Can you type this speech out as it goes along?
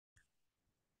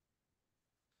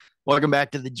Welcome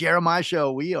back to the Jeremiah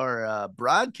Show. We are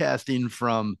broadcasting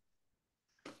from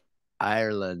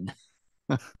Ireland.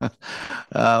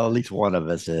 At least one of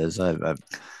us is.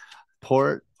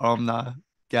 Portumna,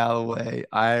 Galway,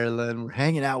 Ireland. We're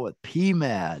hanging out with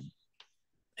pMad,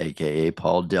 aka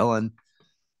Paul Dillon.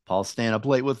 Paul's staying up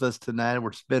late with us tonight.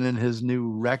 We're spinning his new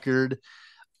record,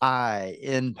 I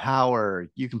in Power.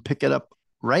 You can pick it up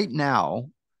right now.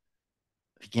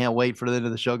 If you can't wait for the end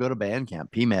of the show, go to Bandcamp,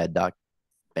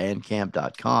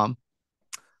 pmad.bandcamp.com.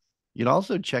 You can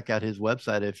also check out his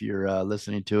website if you're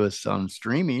listening to us on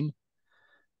streaming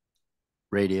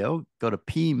radio. Go to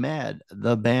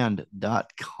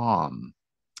pmadtheband.com.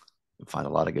 You'll find a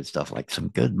lot of good stuff, like some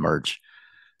good merch.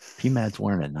 PMad's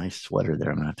wearing a nice sweater there.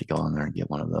 I'm going to have to go on there and get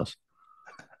one of those.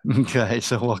 Okay,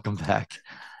 so welcome back,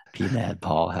 PMad.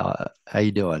 Paul, how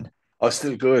you doing? Oh,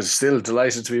 still good. Still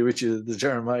delighted to be with you, the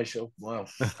Jeremiah Show. Wow,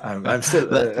 I'm still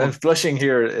I'm Well, blushing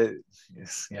here.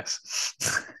 Yes, yes.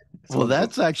 It's well, wonderful.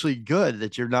 that's actually good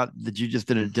that you just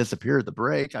didn't disappear at the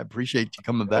break. I appreciate you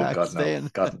coming Oh back, God, no, staying.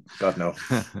 God, no.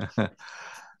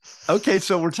 Okay,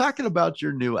 so we're talking about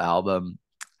your new album,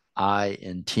 I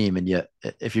and Team, and yet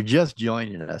if you're just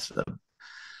joining us,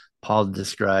 Paul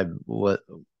described what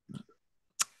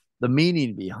the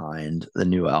meaning behind the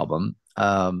new album.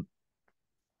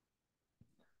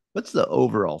 What's the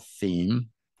overall theme,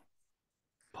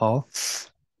 Paul?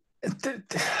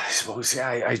 I suppose, yeah,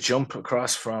 I jump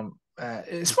across from.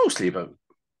 It's mostly about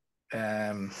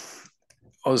um,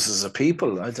 us as a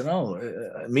people. I don't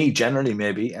know, me generally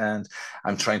maybe, and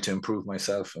I'm trying to improve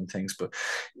myself and things. But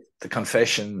the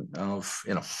confession of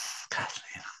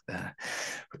God,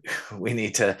 we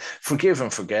need to forgive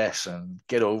and forget and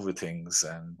get over things.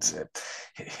 And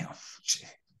you know,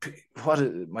 what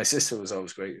my sister was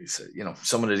always great. Said,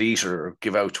 someone would eat her or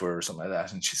give out to her or something like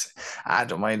that, and she said, "I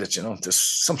don't mind it. There's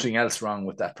something else wrong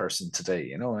with that person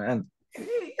today. And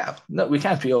yeah, no, we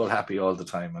can't be all happy all the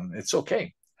time, and it's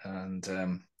okay."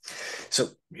 And so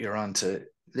you're on to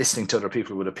listening to other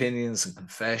people with opinions and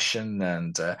confession,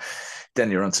 and then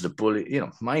you're onto the bully,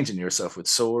 minding yourself with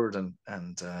sword and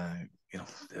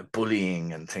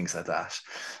bullying and things like that.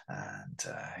 And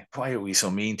why are we so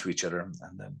mean to each other? And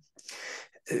then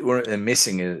we're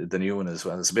missing the new one as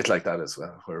well. It's a bit like that as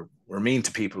well, where we're mean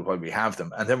to people while we have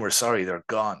them, and then we're sorry they're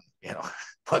gone.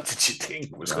 What did you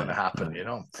think was going to Right, happen?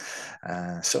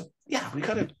 right. So yeah, we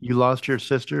got to. You lost your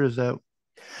sister. Is that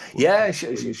Yeah, what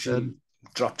you she said?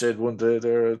 dropped dead one day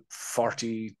there at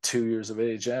 42 years of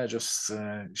age. Yeah, just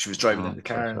she was Oh, driving in I'm the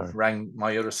so car and sorry. rang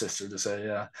my other sister to say,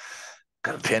 yeah,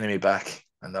 got a penny me back.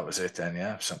 And that was it then,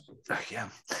 yeah. So, yeah.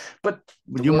 But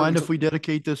the Would you mind world, if we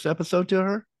dedicate this episode to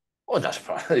her? oh, not a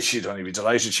problem. She'd only be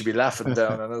delighted. She'd be laughing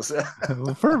down on us.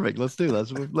 Well, perfect. Let's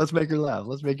make her laugh.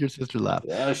 Let's make your sister laugh.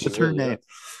 Yeah, she What's her will, yeah.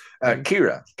 name?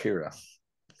 Kira.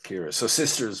 So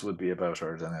sisters would be about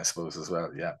her then, I suppose, as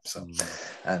well. Yeah. So,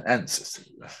 Mm. and sisters,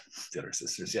 the other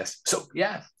sisters, yes. So,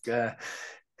 yeah.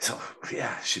 So,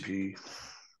 yeah, she'd be,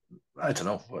 I don't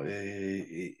know.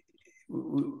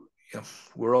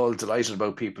 We're all delighted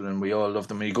about people and we all love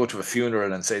them. And you go to a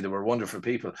funeral and say they were wonderful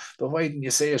people, but why didn't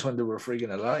you say it when they were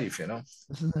frigging alive?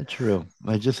 Isn't that true?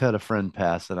 I just had a friend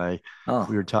pass, and we Oh,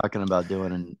 were talking about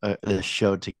doing this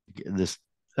show to this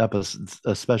episode,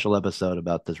 a special episode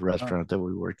about this oh. restaurant that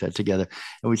we worked at together,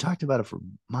 and we talked about it for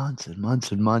months and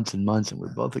months and months and months, and we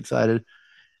are both excited,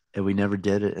 and we never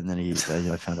did it. And then I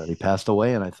found out he passed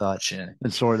away, and I thought, Shit.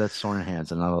 and sorry, that's Soren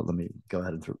Hansen. Let me go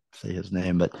ahead and say his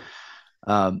name, but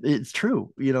it's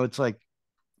true. It's like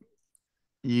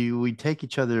we take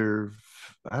each other.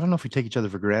 I don't know if we take each other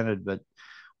for granted, but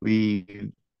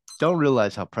we don't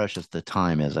realize how precious the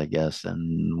time is, I guess,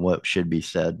 and what should be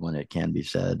said when it can be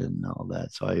said and all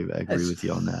that. So I agree It's, with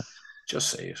you on that. just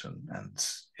say it,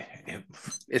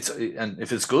 and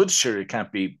if it's good, sure, it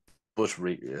can't be but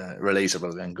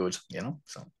relatable and good.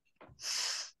 So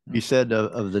You said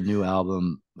of the new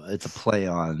album, it's a play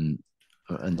on.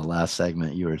 In the last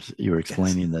segment, you were yes,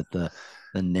 explaining that the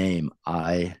name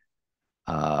I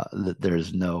that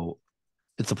there's no.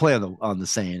 It's a play on the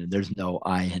saying there's no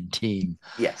I in team.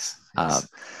 yes, Uh, yes.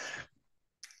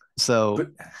 so But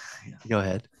yeah. go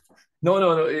ahead. No,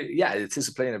 no, no. Yeah, it is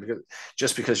a player because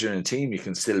just because you're in a team, you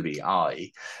can still be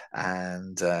I,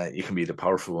 and you can be the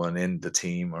powerful one in the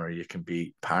team, or you can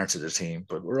be part of the team.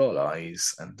 But we're all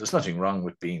eyes, and there's nothing wrong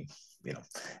with being, you know,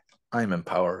 I'm in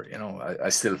power. I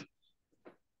still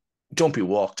don't be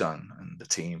walked on in the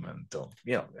team, and don't,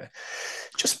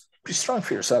 just be strong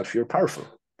for yourself. You're a powerful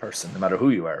person, no matter who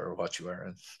you are or what you are,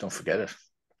 and don't forget it.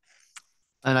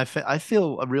 And I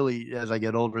feel really as I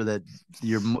get older that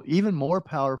you're even more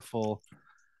powerful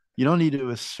you don't need to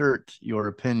assert your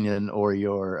opinion or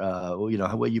your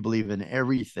what you believe in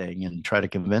everything and try to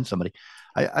convince somebody.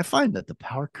 I find that the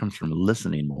power comes from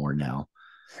listening more now,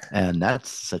 and that's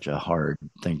such a hard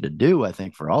thing to do, I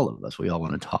think, for all of us. We all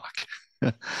want to talk,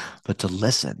 but to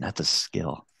listen, that's a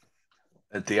skill.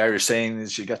 The Irish saying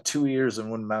is you got two ears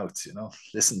and one mouth, you know,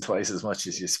 listen twice as much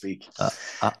as you speak.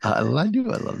 I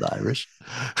do. I love the Irish.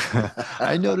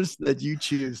 I noticed that you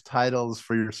choose titles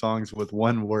for your songs with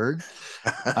one word.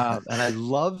 And I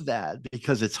love that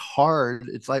because it's hard.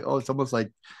 It's like, oh, it's almost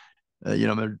like,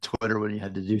 remember Twitter when you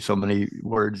had to do so many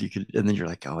words you could, and then you're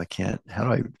like, oh, I can't.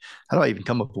 How do I even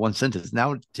come up with one sentence?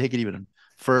 Now take it even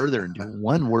further and do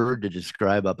one word to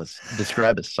describe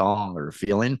a song or a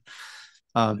feeling.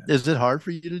 Is it hard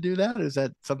for you to do that? Is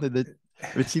that something that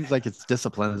it seems like it's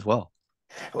discipline as well?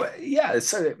 Well, yeah,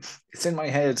 it's in my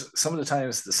head. Some of the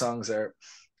times the songs are,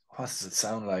 what does it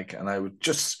sound like? And I would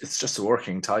just, it's just a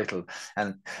working title.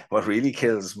 And what really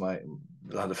kills a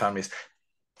lot of families,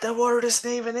 the word isn't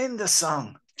even in the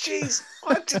song. Jeez,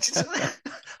 what did you do?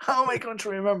 How am I going to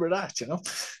remember that? You know?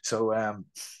 So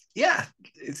yeah,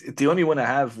 the only one I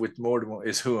have with more than one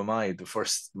is "Who Am I?" The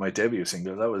first, my debut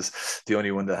single. That was the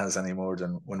only one that has any more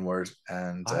than one word.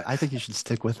 And I think you should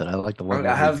stick with it. I like the one I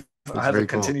word. have I It's have very it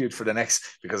cool. continued for the next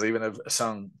because I even have a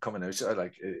song coming out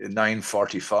like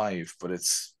 9:45, but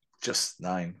it's just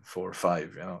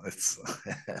 9:45. You know, it's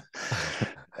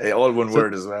all one So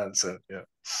word as well. So yeah.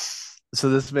 so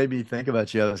this made me think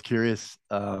about you. I was curious,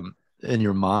 in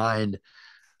your mind,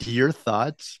 do your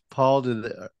thoughts, Paul, do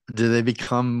they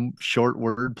become short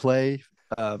wordplay?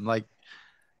 Like,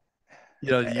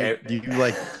 do you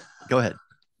like go ahead,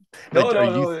 No, but are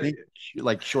no, you no. think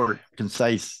like short,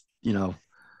 concise,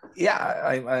 Yeah,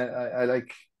 I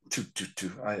like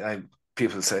I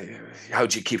people say, how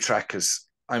do you keep track? Because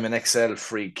I'm an Excel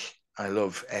freak. I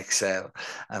love Excel,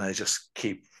 and I just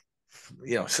keep,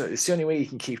 so it's the only way you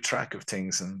can keep track of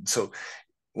things. And so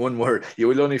one word, you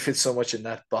will only fit so much in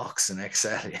that box in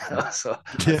Excel, So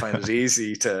I yeah. find it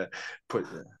easy to put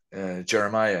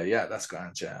Jeremiah. Yeah, that's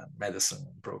grand. Yeah, medicine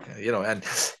broken.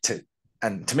 To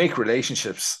to make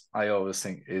relationships, I always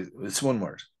think it's one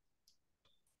word.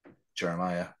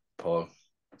 Jeremiah, Paul.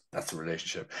 That's a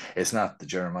relationship. It's not the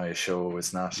Jeremiah show.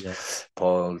 It's not Yeah.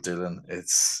 Paul Dillon.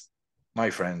 It's my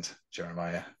friend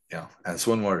Jeremiah. And it's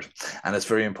one word, and it's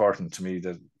very important to me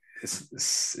that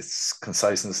it's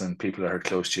conciseness and people that are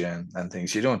close to you and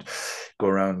things. You don't go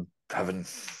around having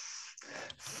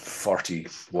 40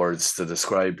 words to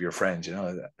describe your friend.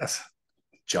 That's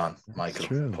John, That's Michael,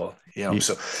 true. Paul. You,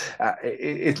 So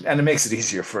it makes it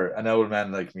easier for an old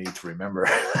man like me to remember.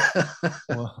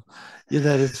 well,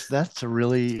 yeah, that's a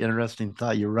really interesting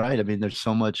thought. You're right. I mean, there's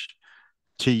so much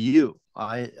to you.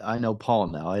 I know Paul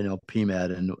now. I know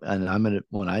pMad, and I'm gonna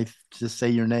when I just say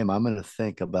your name, I'm gonna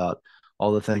think about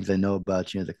all the things I know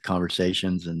about you, the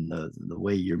conversations and the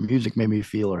way your music made me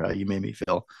feel or how you made me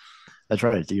feel. That's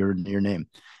right. It's your name,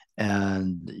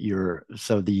 and you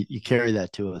carry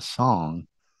that to a song,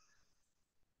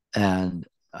 and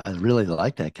I really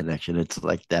like that connection. It's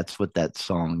like that's what that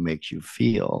song makes you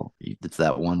feel. It's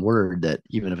that one word that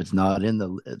even if it's not in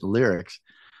the lyrics,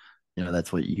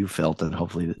 that's what you felt, and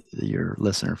hopefully your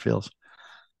listener feels.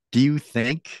 Do you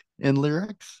think in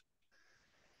lyrics?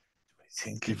 I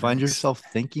think Do you in find lyrics. yourself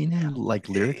thinking like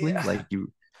lyrically, Yeah. like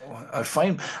you? I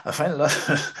find a lot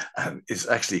of is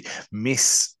actually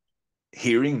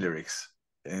mishearing lyrics.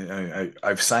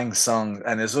 I've sang songs,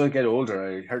 and as I get older,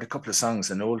 I heard a couple of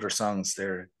songs and older songs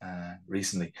there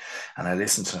recently, and I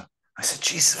listened to. I said,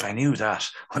 "Jesus, if I knew that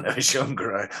when I was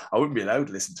younger, I wouldn't be allowed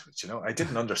to listen to it." I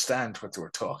didn't understand what they were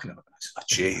talking about. I said, "Oh,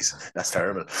 jeez, that's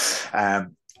terrible."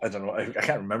 I don't know. I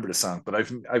can't remember the song, but I've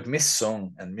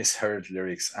missung and misheard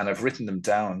lyrics, and I've written them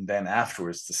down then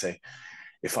afterwards to say,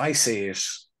 if I say it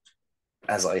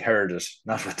as I heard it,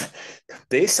 not what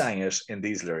they sang it in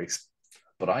these lyrics,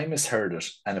 but I misheard it.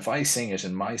 And if I sing it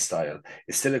in my style,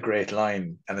 it's still a great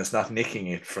line, and it's not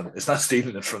it's not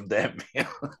stealing it from them,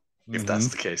 if that's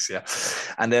Mm-hmm. the case, yeah.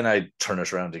 And then I turn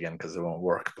it around again because it won't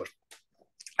work. But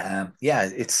yeah,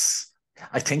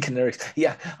 I think in lyrics,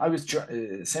 yeah, I was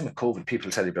same with COVID.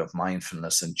 People tell you about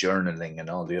mindfulness and journaling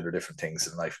and all the other different things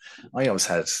in life. I always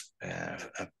had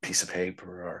a piece of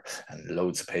paper and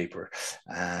loads of paper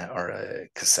or a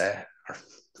cassette or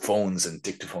phones and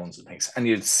dictaphones and things, and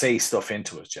you'd say stuff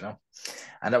into it.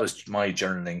 And that was my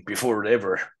journaling before it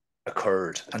ever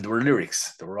occurred. And there were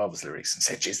lyrics. There were always lyrics, and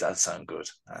say, "Geez, that sound good,"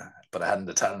 but I hadn't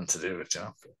the talent to do it.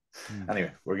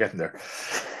 Anyway, we're getting there.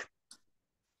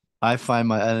 I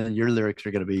find your lyrics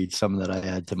are going to be some that I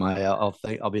add to my. I'll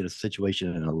think I'll be in a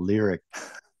situation in a lyric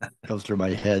goes through my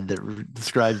head that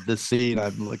describes the scene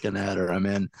I'm looking at or I'm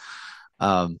in.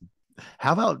 Um,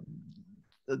 how about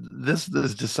this?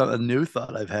 This is just a new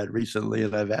thought I've had recently,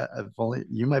 and I've only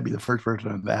you might be the first person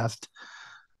I've asked,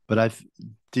 but I've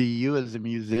do you as a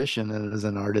musician and as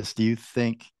an artist, do you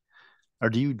think or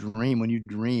do you dream when you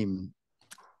dream?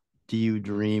 Do you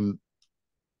dream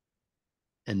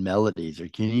in melodies, or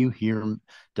can you hear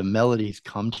the melodies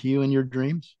come to you in your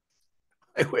dreams?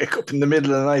 I wake up in the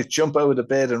middle of the night, jump out of the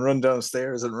bed, and run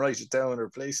downstairs and write it down or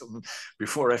play something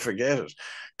before I forget it.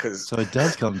 Because, So it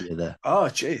does come to you there. oh,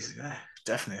 jeez, yeah,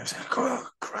 definitely. I was like, oh,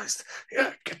 Christ,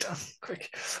 yeah, get down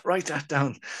quick, write that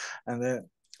down. And then,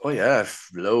 oh, yeah, I've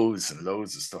loads and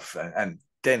loads of stuff. And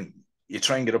then you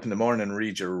try and get up in the morning and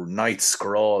read your night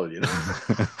scroll, you know.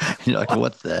 You're like,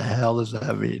 what the hell does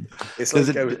that mean? It's Does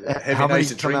like it? a heavy How many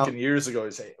night of come out? drinking years ago. I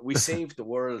say, we saved the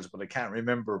world, but I can't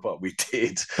remember what we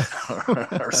did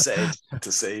or said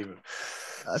to save it.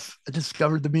 I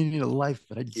discovered the meaning of life,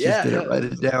 but I just Yeah, didn't yeah. write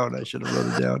it down. I should have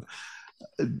wrote it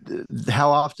down. How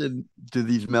often do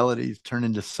these melodies turn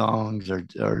into songs, or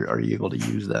are you able to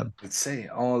use them? I'd say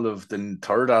all of the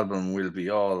third album will be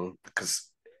all because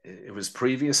it was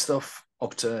previous stuff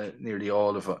up to nearly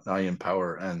all of I Am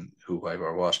Power and Who I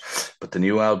Ever What. But the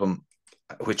new album,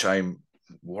 which I'm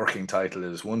working title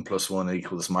is One Plus One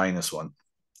Equals Minus One.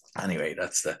 Anyway,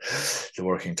 that's the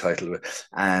working title.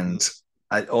 And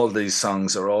all these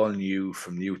songs are all new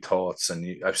from new thoughts,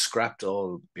 and I've scrapped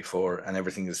all before, and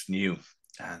everything is new.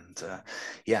 And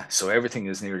yeah, so everything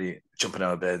is nearly jumping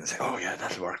out of bed and saying, "Oh yeah,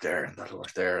 that'll work there, and that'll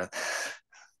work there." And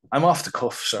I'm off the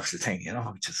cuff sort of thing, you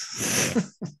know.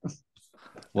 Just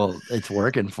Well, it's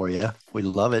working for you. We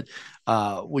love it.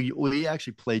 We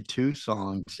actually played two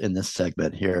songs in this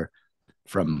segment here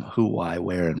from Who, Why,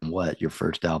 Where, and What, your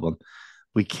first album.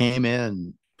 We came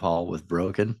in, Paul, with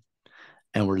Broken,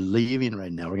 and we're leaving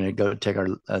right now. We're going to go take our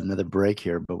another break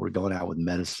here, but we're going out with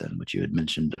Medicine, which you had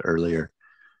mentioned earlier.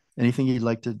 Anything you'd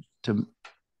like to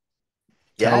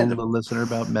yeah, tell the listener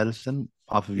about Medicine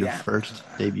off of your yeah. first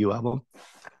debut album?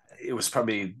 It was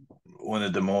probably one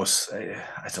of the most I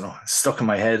don't know stuck in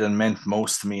my head and meant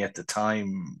most to me at the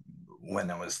time when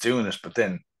I was doing it. But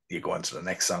then you go on to the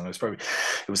next song. It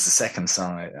was the second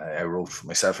song I wrote for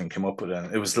myself and came up with,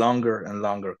 and it was longer and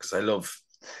longer because I love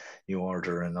New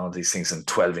Order and all these things and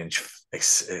 12-inch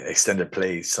extended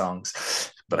play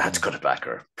songs. But I had to cut it back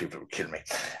or people would kill me,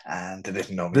 and they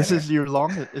didn't know me This anyway. is your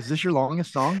longest. Is this your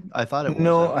longest song? I thought it was.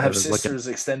 No, I I have was looking. Sister's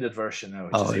extended version now,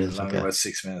 which Oh, is it even is longer, okay. about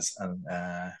 6 minutes. And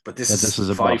but this Yeah, this is is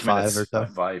about five five or minutes, so.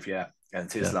 five, yeah, and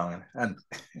it is Yeah. long and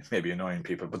maybe annoying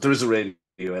people. But there is a radio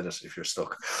edit if you're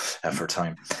stuck for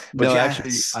time. But No, yeah,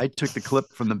 actually, I took the clip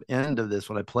from the end of this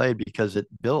when I played because it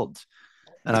builds.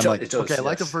 And I'm like, it okay, does, I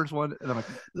like the yes. first one. And I'm like,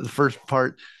 the first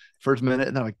part, first minute.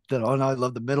 And then I'm like, oh no, I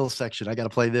love the middle section. I got to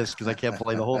play this because I can't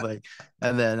play the whole thing.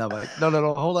 And then I'm like, no, no,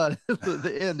 no, hold on.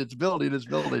 The end, it's building, it's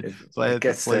building. So I It had to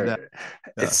gets play that. there.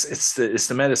 Yeah. It's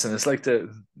the medicine. It's like the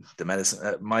medicine.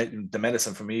 The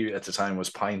medicine for me at the time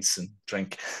was pints and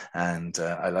drink, and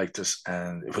I liked it,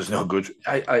 and it was no good.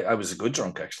 I was a good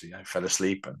drunk actually. I fell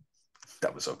asleep, and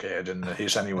that was okay. I didn't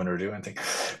hit anyone or do anything,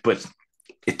 but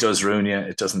it does ruin you.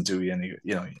 It doesn't do you any.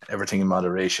 Everything in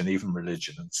moderation, even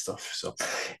religion and stuff. So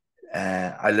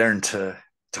I learned to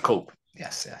cope.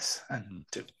 Yes, yes, and Mhm.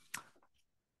 to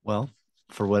Well,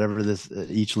 for whatever this,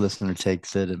 each listener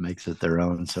takes it and makes it their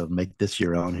own. So make this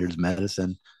your own. Here's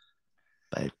Medicine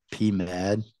by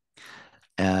pMad.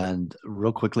 And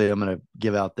real quickly, I'm going to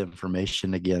give out the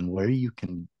information again where you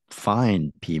can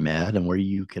find pMad and where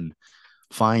you can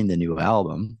find the new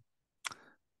album.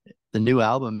 The new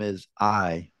album is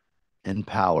I in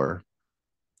Power.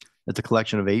 It's a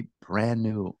collection of 8 brand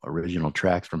new original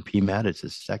tracks from pMad. It's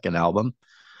his second album.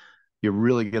 You're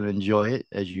really going to enjoy it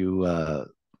as you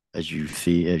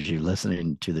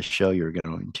listening to the show. You're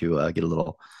going to get a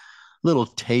little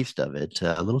taste of it,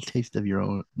 a little taste of your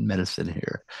own medicine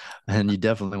here. And you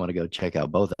definitely want to go check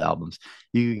out both albums.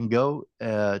 You can go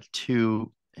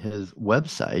to his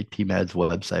website, pMad's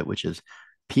website, which is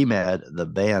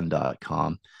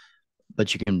pmadtheband.com,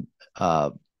 but you can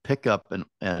pick up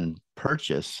and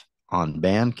purchase on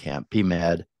Bandcamp,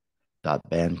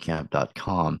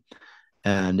 pmad.bandcamp.com.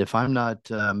 And if I'm not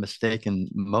mistaken,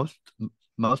 most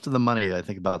of the money, I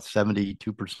think about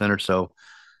 72% or so,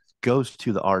 goes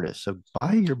to the artist. So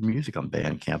buy your music on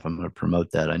Bandcamp. I'm going to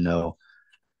promote that. I know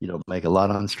you don't make a lot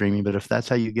on streaming, but if that's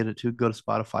how you get it to, go to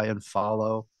Spotify and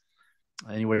follow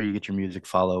anywhere you get your music.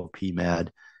 Follow pMad,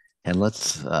 and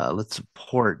let's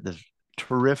support this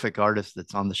terrific artist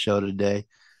that's on the show today.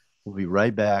 We'll be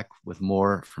right back with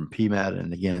more from pMad.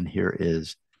 And again, here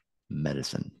is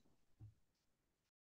Medicine.